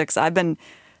politics. I've been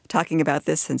talking about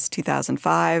this since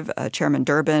 2005. Chairman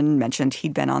Durbin mentioned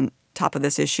he'd been on top of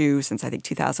this issue since, I think,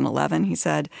 2011, he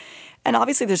said. And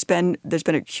obviously there's been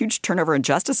a huge turnover in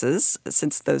justices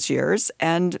since those years,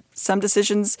 and some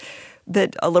decisions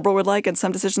that a liberal would like and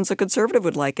some decisions a conservative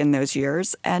would like in those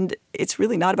years. And it's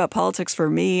really not about politics for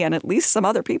me and at least some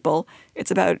other people. It's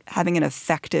about having an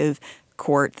effective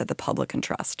court that the public can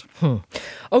trust.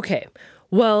 Okay.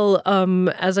 Well,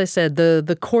 as I said,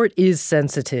 the court is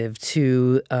sensitive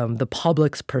to the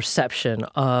public's perception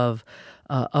of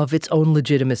its own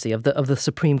legitimacy, of the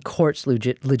Supreme Court's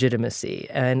legitimacy.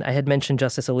 And I had mentioned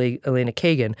Justice Elena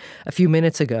Kagan a few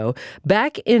minutes ago.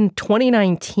 Back in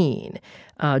 2019,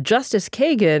 Justice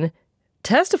Kagan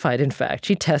testified, in fact,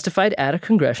 she testified at a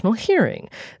congressional hearing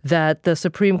that the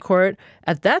Supreme Court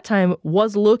at that time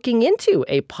was looking into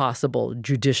a possible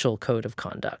judicial code of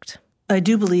conduct. I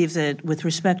do believe that with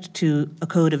respect to a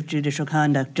code of judicial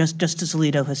conduct, Justice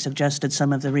Alito has suggested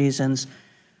some of the reasons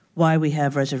why we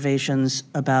have reservations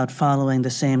about following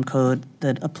the same code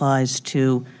that applies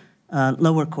to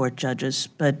lower court judges.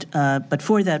 But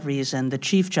for that reason, the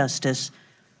Chief Justice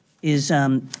is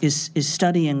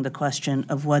studying the question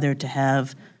of whether to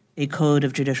have a code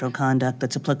of judicial conduct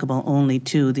that's applicable only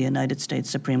to the United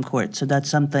States Supreme Court. So that's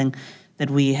something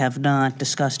that we have not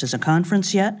discussed as a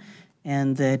conference yet,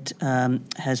 and that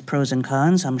has pros and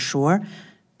cons, I'm sure,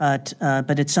 but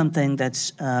it's something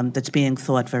that's being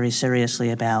thought very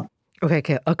seriously about.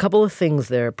 Okay, a couple of things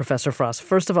there, Professor Frost.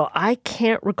 First of all, I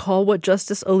can't recall what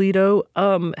Justice Alito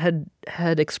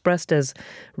had expressed as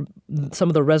some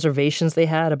of the reservations they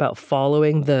had about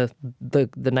following the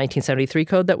 1973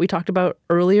 code that we talked about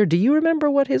earlier. Do you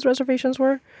remember what his reservations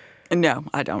were? No,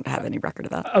 I don't have any record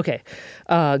of that. Okay,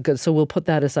 good. So we'll put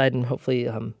that aside, and hopefully,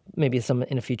 maybe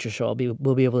in a future show,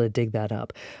 we'll be able to dig that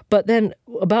up. But then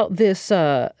about this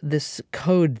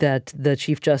code that the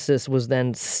Chief Justice was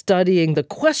then studying, the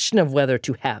question of whether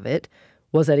to have it,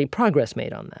 was any progress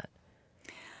made on that?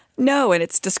 No, and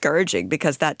it's discouraging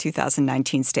because that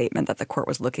 2019 statement that the court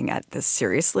was looking at this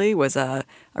seriously was a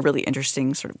really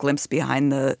interesting sort of glimpse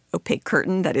behind the opaque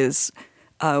curtain that is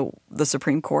the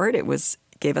Supreme Court. It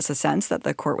gave us a sense that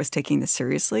the court was taking this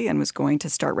seriously and was going to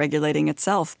start regulating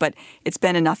itself. But it's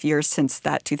been enough years since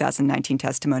that 2019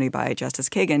 testimony by Justice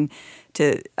Kagan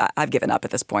I've given up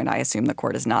at this point. I assume the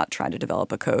court is not trying to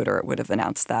develop a code, or it would have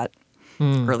announced that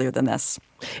earlier than this.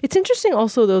 It's interesting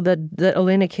also, though, that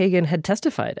Elena Kagan had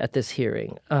testified at this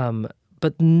hearing.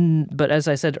 But as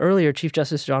I said earlier, Chief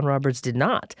Justice John Roberts did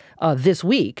not this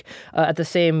week at the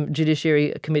same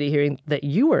Judiciary Committee hearing that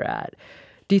you were at.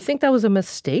 Do you think that was a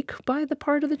mistake by the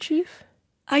part of the chief?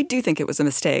 I do think it was a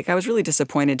mistake. I was really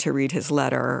disappointed to read his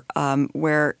letter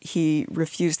where he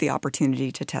refused the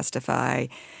opportunity to testify.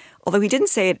 Although he didn't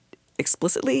say it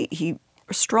explicitly, he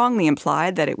strongly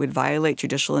implied that it would violate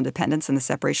judicial independence and the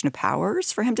separation of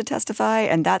powers for him to testify.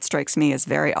 And that strikes me as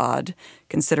very odd,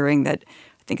 considering that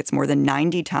I think it's more than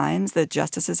 90 times that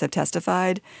justices have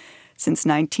testified since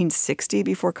 1960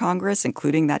 before Congress,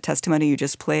 including that testimony you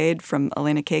just played from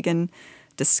Elena Kagan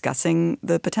discussing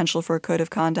the potential for a code of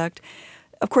conduct.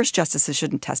 Of course, justices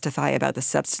shouldn't testify about the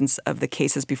substance of the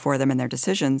cases before them and their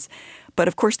decisions. But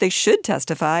of course, they should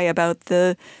testify about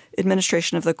the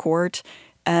administration of the court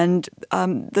and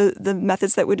the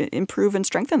methods that would improve and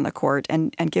strengthen the court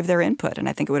and give their input. And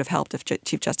I think it would have helped if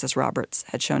Chief Justice Roberts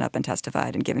had shown up and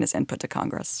testified and given his input to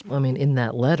Congress. I mean, in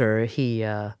that letter, he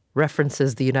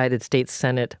references the United States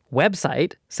Senate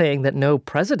website, saying that no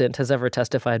president has ever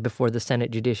testified before the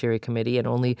Senate Judiciary Committee, and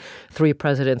only 3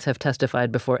 presidents have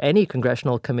testified before any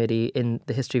congressional committee in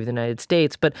the history of the United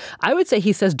States. But I would say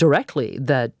he says directly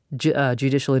that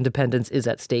judicial independence is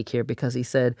at stake here, because he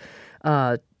said,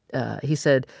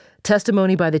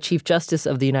 testimony by the Chief Justice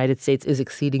of the United States is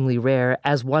exceedingly rare,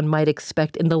 as one might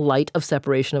expect in the light of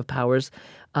separation of powers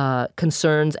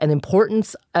concerns and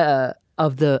importance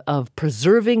of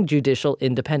preserving judicial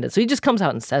independence. So he just comes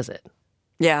out and says it.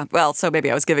 Yeah, well, so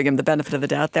maybe I was giving him the benefit of the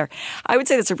doubt there. I would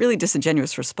say that's a really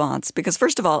disingenuous response because,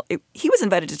 first of all, he was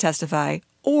invited to testify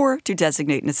or to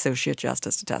designate an associate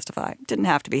justice to testify. It didn't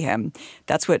have to be him.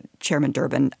 That's what Chairman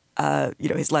Durbin,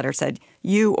 his letter said,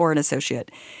 you or an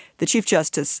associate. The Chief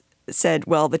Justice said,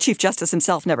 well, the Chief Justice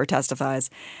himself never testifies.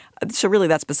 So really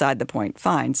that's beside the point.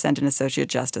 Fine, send an associate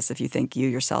justice if you think you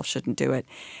yourself shouldn't do it.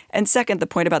 And second, the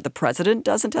point about the president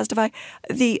doesn't testify.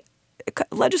 The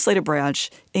legislative branch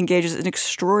engages in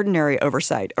extraordinary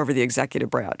oversight over the executive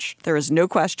branch. There is no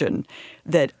question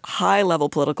that high-level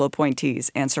political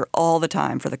appointees answer all the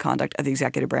time for the conduct of the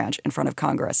executive branch in front of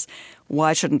Congress.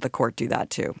 Why shouldn't the court do that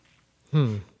too?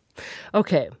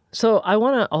 Okay, so I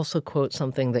want to also quote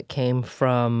something that came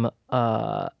from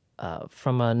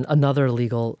another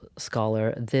legal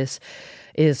scholar. This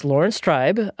is Lawrence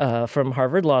Tribe from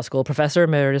Harvard Law School, professor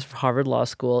emeritus from Harvard Law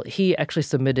School. He actually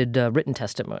submitted written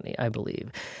testimony, I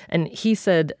believe. And he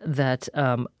said that,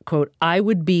 quote, I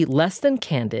would be less than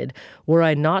candid were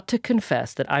I not to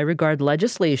confess that I regard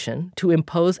legislation to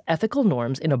impose ethical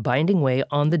norms in a binding way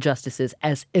on the justices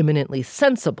as eminently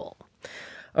sensible.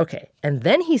 Okay, and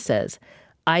then he says,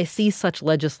 I see such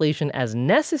legislation as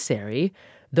necessary,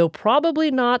 though probably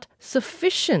not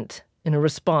sufficient in a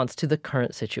response to the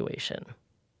current situation.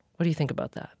 What do you think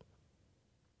about that?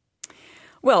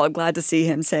 Well, I'm glad to see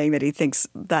him saying that he thinks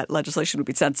that legislation would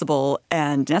be sensible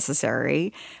and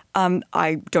necessary.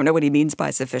 I don't know what he means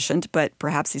by sufficient, but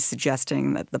perhaps he's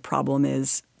suggesting that the problem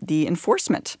is the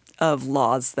enforcement of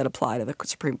laws that apply to the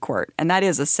Supreme Court. And that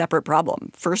is a separate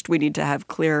problem. First, we need to have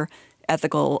clear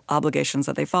ethical obligations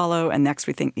that they follow. And next,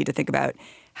 we need to think about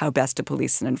how best to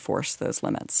police and enforce those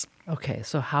limits. Okay,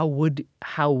 so how would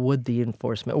the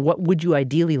enforcement, what would you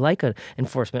ideally like an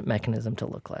enforcement mechanism to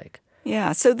look like?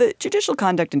 Yeah, so the Judicial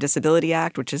Conduct and Disability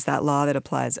Act, which is that law that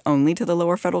applies only to the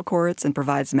lower federal courts and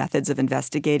provides methods of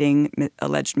investigating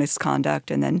alleged misconduct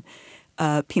and then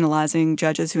penalizing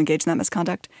judges who engage in that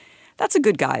misconduct, that's a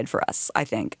good guide for us, I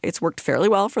think. It's worked fairly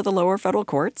well for the lower federal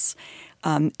courts.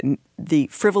 The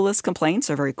frivolous complaints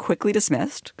are very quickly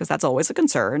dismissed because that's always a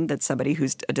concern that somebody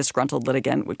who's a disgruntled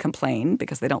litigant would complain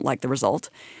because they don't like the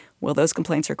result. Well, those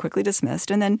complaints are quickly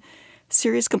dismissed. And then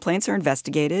serious complaints are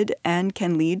investigated and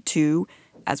can lead to,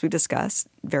 as we've discussed,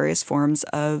 various forms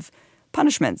of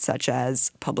punishment, such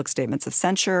as public statements of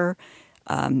censure,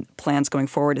 plans going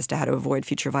forward as to how to avoid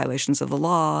future violations of the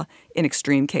law, in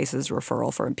extreme cases,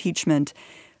 referral for impeachment.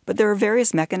 But there are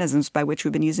various mechanisms by which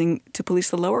we've been using to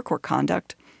police the lower court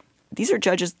conduct. These are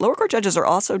judges. Lower court judges are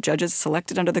also judges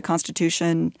selected under the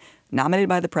Constitution, nominated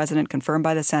by the president, confirmed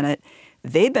by the Senate.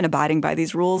 They've been abiding by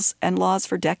these rules and laws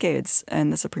for decades,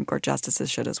 and the Supreme Court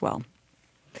justices should as well.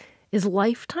 Is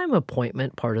lifetime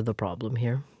appointment part of the problem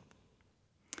here?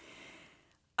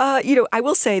 I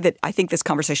will say that I think this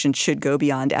conversation should go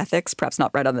beyond ethics, perhaps not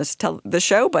right on the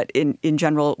show, but in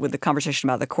general with the conversation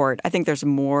about the court. I think there's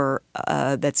more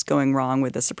that's going wrong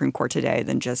with the Supreme Court today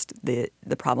than just the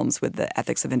problems with the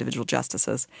ethics of individual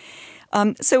justices.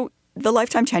 So the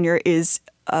lifetime tenure is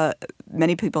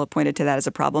many people have pointed to that as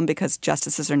a problem because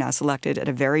justices are now selected at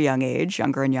a very young age,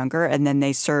 younger and younger, and then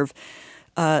they serve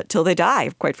till they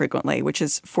die quite frequently, which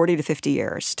is 40 to 50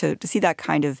 years. To see that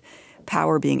kind of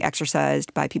power being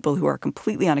exercised by people who are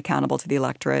completely unaccountable to the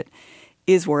electorate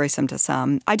is worrisome to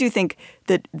some. I do think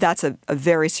that that's a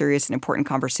very serious and important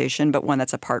conversation, but one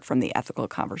that's apart from the ethical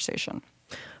conversation.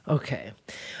 Okay.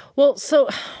 Well, so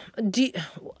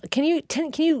can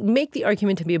you make the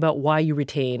argument to me about why you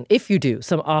retain, if you do,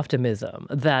 some optimism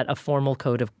that a formal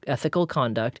code of ethical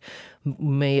conduct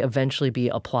may eventually be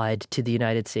applied to the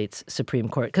United States Supreme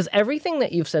Court? Because everything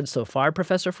that you've said so far,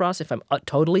 Professor Frost, if I'm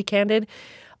totally candid,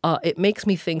 it makes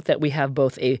me think that we have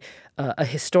both a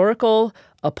historical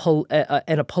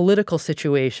and a political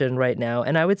situation right now,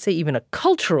 and I would say even a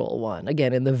cultural one,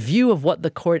 again, in the view of what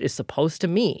the court is supposed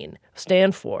to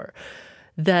stand for,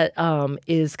 that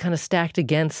is kind of stacked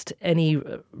against any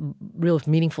real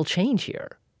meaningful change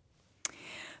here.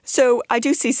 So I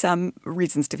do see some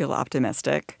reasons to feel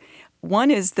optimistic.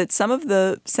 One is that some of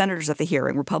the senators at the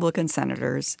hearing, Republican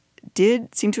senators,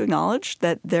 did seem to acknowledge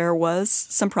that there was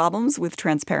some problems with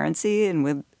transparency and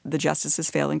with the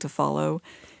justices failing to follow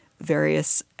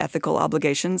various ethical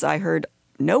obligations. I heard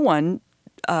no one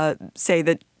say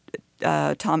that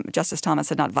Justice Thomas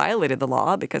had not violated the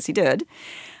law, because he did.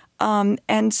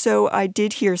 And so I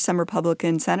did hear some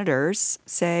Republican senators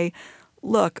say,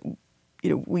 look,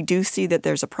 we do see that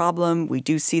there's a problem. We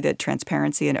do see that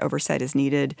transparency and oversight is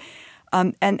needed.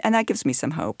 And that gives me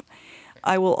some hope.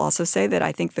 I will also say that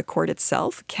I think the court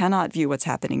itself cannot view what's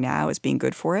happening now as being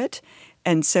good for it.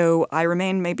 And so I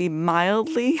remain maybe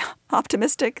mildly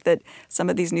optimistic that some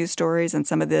of these news stories and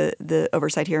some of the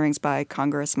oversight hearings by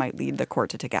Congress might lead the court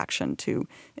to take action to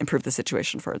improve the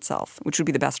situation for itself, which would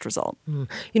be the best result.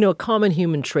 A common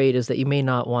human trait is that you may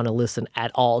not want to listen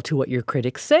at all to what your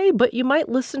critics say, but you might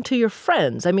listen to your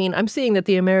friends. I mean, I'm seeing that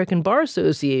the American Bar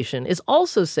Association is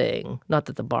also saying, not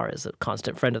that the bar is a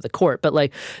constant friend of the court, but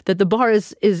that the bar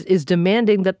is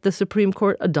demanding that the Supreme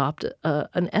Court adopt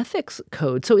an ethics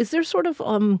code. So is there sort of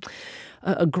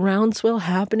a groundswell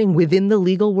happening within the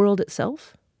legal world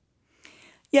itself?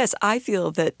 Yes, I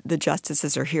feel that the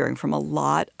justices are hearing from a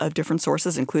lot of different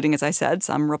sources, including, as I said,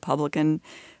 some Republican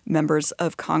members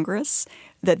of Congress,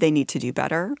 that they need to do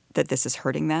better, that this is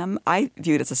hurting them. I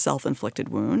view it as a self-inflicted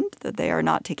wound, that they are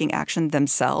not taking action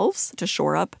themselves to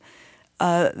shore up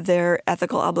their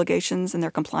ethical obligations and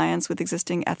their compliance with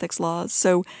existing ethics laws.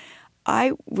 So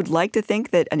I would like to think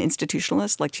that an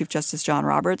institutionalist like Chief Justice John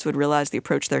Roberts would realize the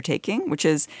approach they're taking, which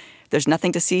is there's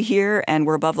nothing to see here and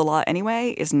we're above the law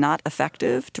anyway, is not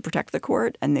effective to protect the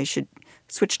court, and they should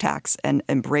switch tacks and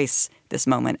embrace this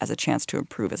moment as a chance to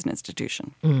improve as an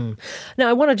institution. Now,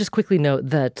 I want to just quickly note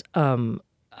that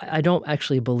I don't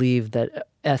actually believe that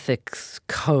ethics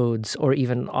codes or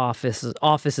even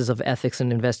offices of ethics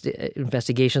and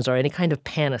investigations are any kind of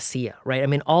panacea, right? I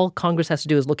mean, all Congress has to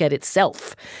do is look at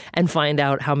itself and find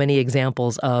out how many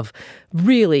examples of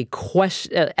really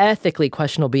ethically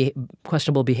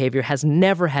questionable behavior has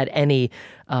never had any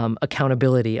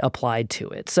accountability applied to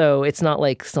it. So it's not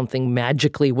like something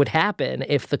magically would happen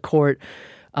if the court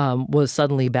was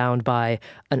suddenly bound by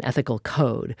an ethical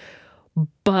code.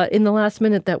 But in the last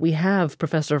minute that we have,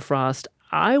 Professor Frost,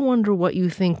 I wonder what you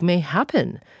think may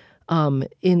happen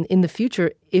in the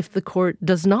future if the court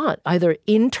does not either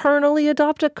internally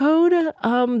adopt a code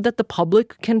that the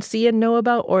public can see and know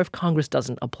about, or if Congress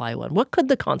doesn't apply one. What could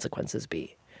the consequences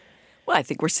be? Well, I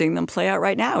think we're seeing them play out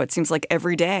right now. It seems like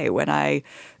every day when I,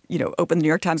 open the New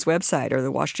York Times website or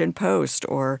the Washington Post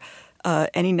or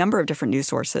any number of different news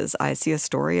sources, I see a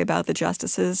story about the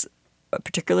justices, a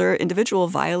particular individual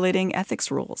violating ethics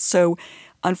rules. So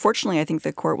unfortunately, I think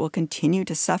the court will continue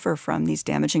to suffer from these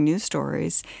damaging news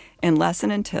stories unless and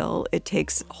until it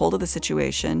takes hold of the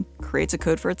situation, creates a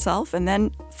code for itself, and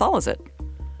then follows it.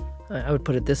 I would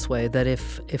put it this way, that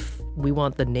if we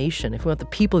want the nation, if we want the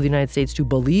people of the United States to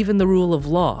believe in the rule of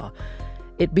law,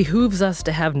 it behooves us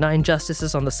to have 9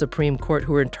 justices on the Supreme Court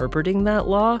who are interpreting that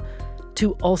law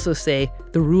to also say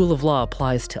the rule of law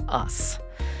applies to us.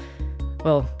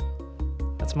 Well,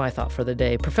 that's my thought for the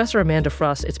day. Professor Amanda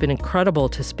Frost, it's been incredible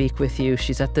to speak with you.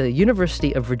 She's at the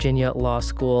University of Virginia Law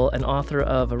School, an author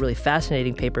of a really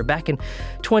fascinating paper back in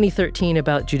 2013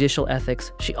 about judicial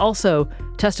ethics. She also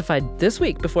testified this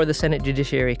week before the Senate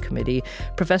Judiciary Committee.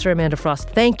 Professor Amanda Frost,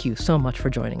 thank you so much for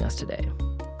joining us today.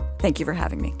 Thank you for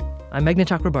having me. I'm Meghna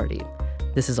Chakrabarti.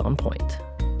 This is On Point.